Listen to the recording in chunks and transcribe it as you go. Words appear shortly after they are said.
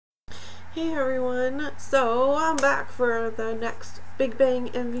Hey everyone, so I'm back for the next Big Bang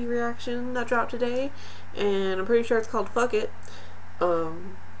MV reaction that dropped today, and I'm pretty sure it's called Fuck It. So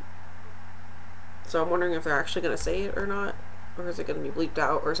I'm wondering if they're actually gonna say it or not, or is it gonna be bleeped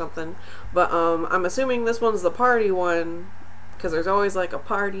out or something. But I'm assuming this one's the party one, because there's always like a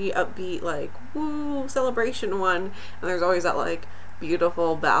party, upbeat, like woo celebration one, and there's always that like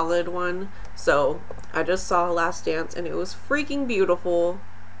beautiful ballad one. So I just saw Last Dance and it was freaking beautiful.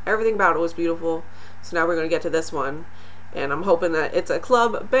 Everything about it was beautiful. So now we're going to get to this one. And I'm hoping that it's a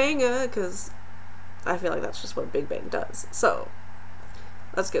club banger, because I feel like that's just what Big Bang does. So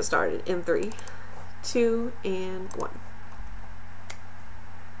let's get started in 3, 2, and 1.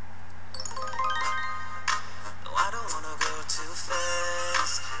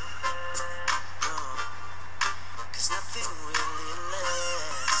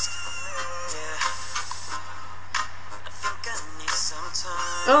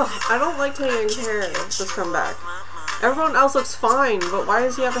 Oh, I don't like Taeyang's hair this comeback. Everyone else looks fine, but why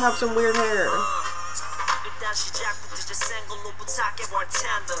does he have to have some weird hair?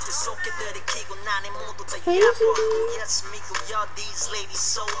 Hey,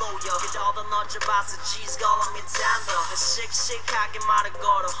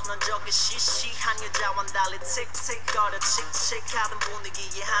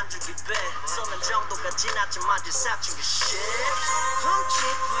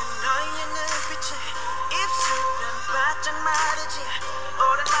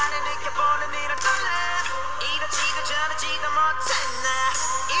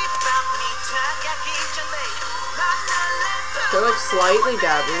 they're like slightly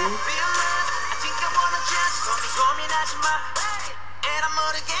dabbing.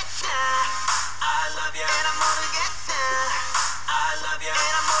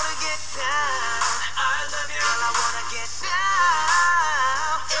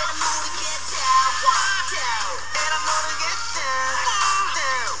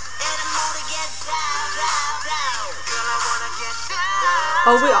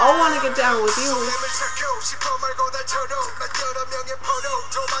 Oh, we all want to get down with you.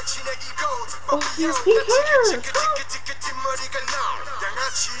 Oh, he has pink hair.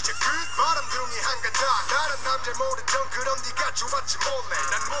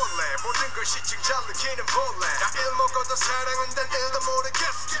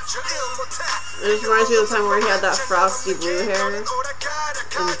 It just reminds me of the time where he had that frosty blue hair in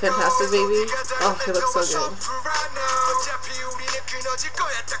Fantastic Baby. Oh, he looks so good.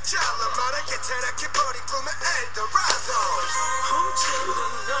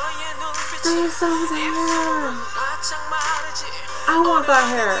 There's some hair. I want that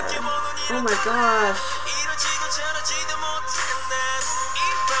hair. Oh my gosh.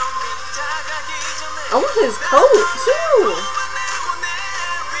 I want his coat too.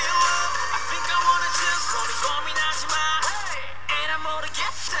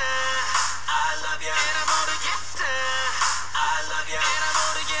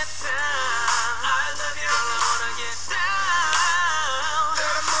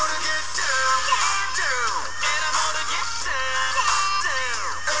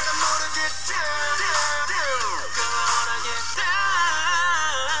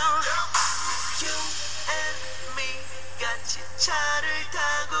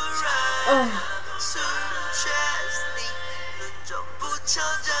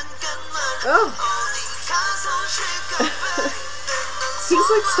 Oh. Oh. He's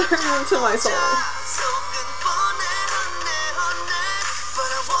like staring into my soul.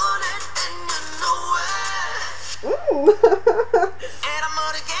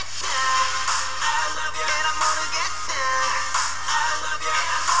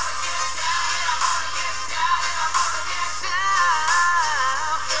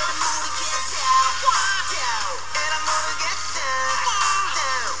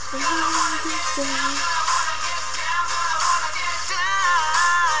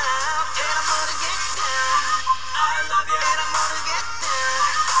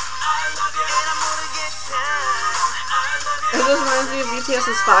 It just reminds me of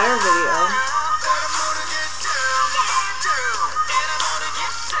BTS's Fire video.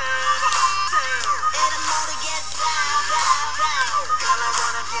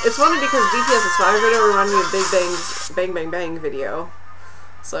 It's funny because BTS's Fire video reminded me of Big Bang's Bang Bang Bang video.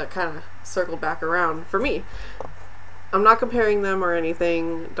 So it kind of circled back around for me. I'm not comparing them or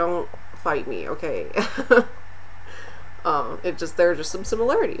anything. Don't fight me, okay? There are just some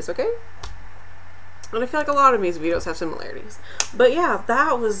similarities, okay? And I feel like a lot of music videos have similarities. But yeah,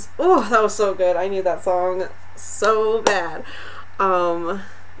 that was so good. I need that song so bad.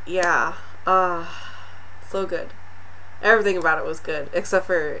 Yeah. So good. Everything about it was good, except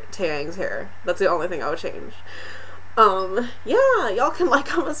for Taeyang's hair. That's the only thing I would change. Yeah, y'all can like,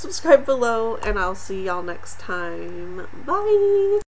 comment, subscribe below, and I'll see y'all next time. Bye!